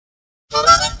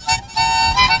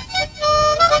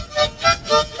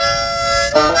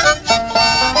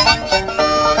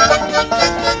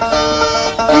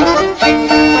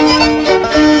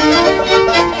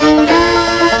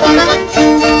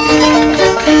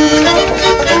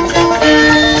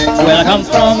I come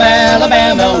from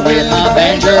Alabama with my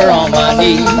banjo on my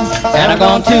knee, and I've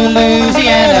gone to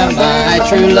Louisiana, my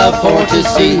true love for to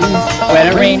see. When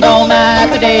it rained all night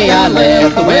the day I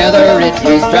left, the weather it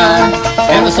was dry,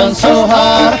 and the sun so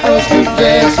hot I froze to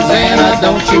death. Susannah,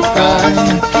 don't you cry.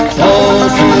 Oh,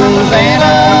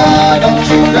 Susannah, don't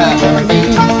you cry for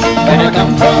me. When I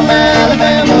come from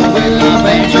Alabama with my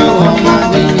banjo on my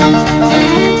knee.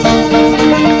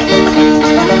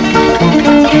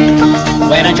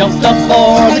 When I jumped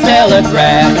aboard the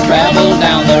telegraph and traveled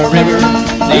down the river,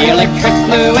 the electric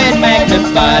fluid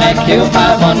magnified and killed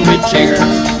 500 chiggers.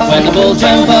 When the bull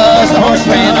jumped bust, the horse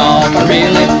ran off, I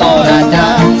really thought I'd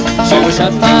die. So I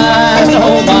shut my eyes to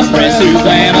hold my breath.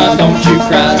 Susannah, don't you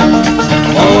cry.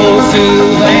 Oh,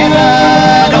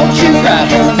 Susannah, don't you cry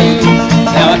for me.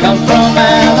 Now I come from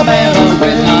Alabama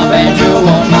with my banjo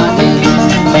on my knee.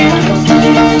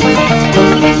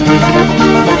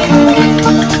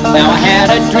 Now I had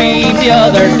a dream the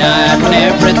other night when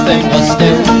everything was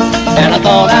still, and I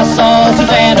thought I saw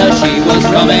Susannah, she was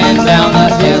coming down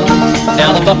the hill.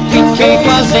 Now the buckwheat cake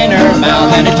was in her mouth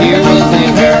and a tear was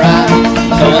in her eye.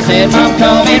 So I said, I'm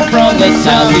coming from the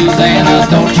south, Susannah,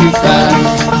 don't you cry.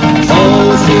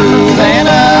 Oh,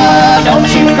 Susannah,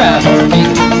 don't you cry for me.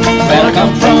 Well, I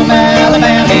come from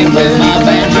Alabama with my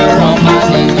banjo on my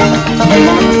knee.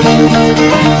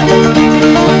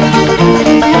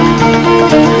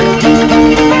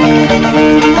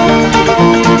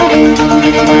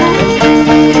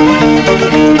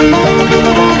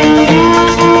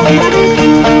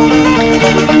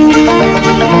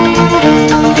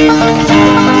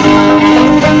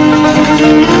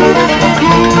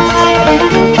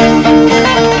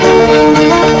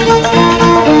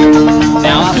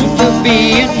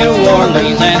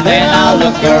 And then I'll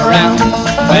look around.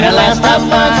 When at last I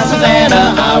find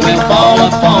Susannah, I will fall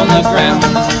upon the ground.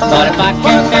 But if I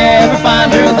can never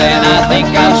find her, then I think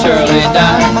I'll surely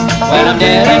die. When I'm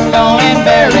dead and gone and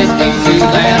buried,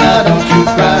 Susannah, don't you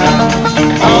cry.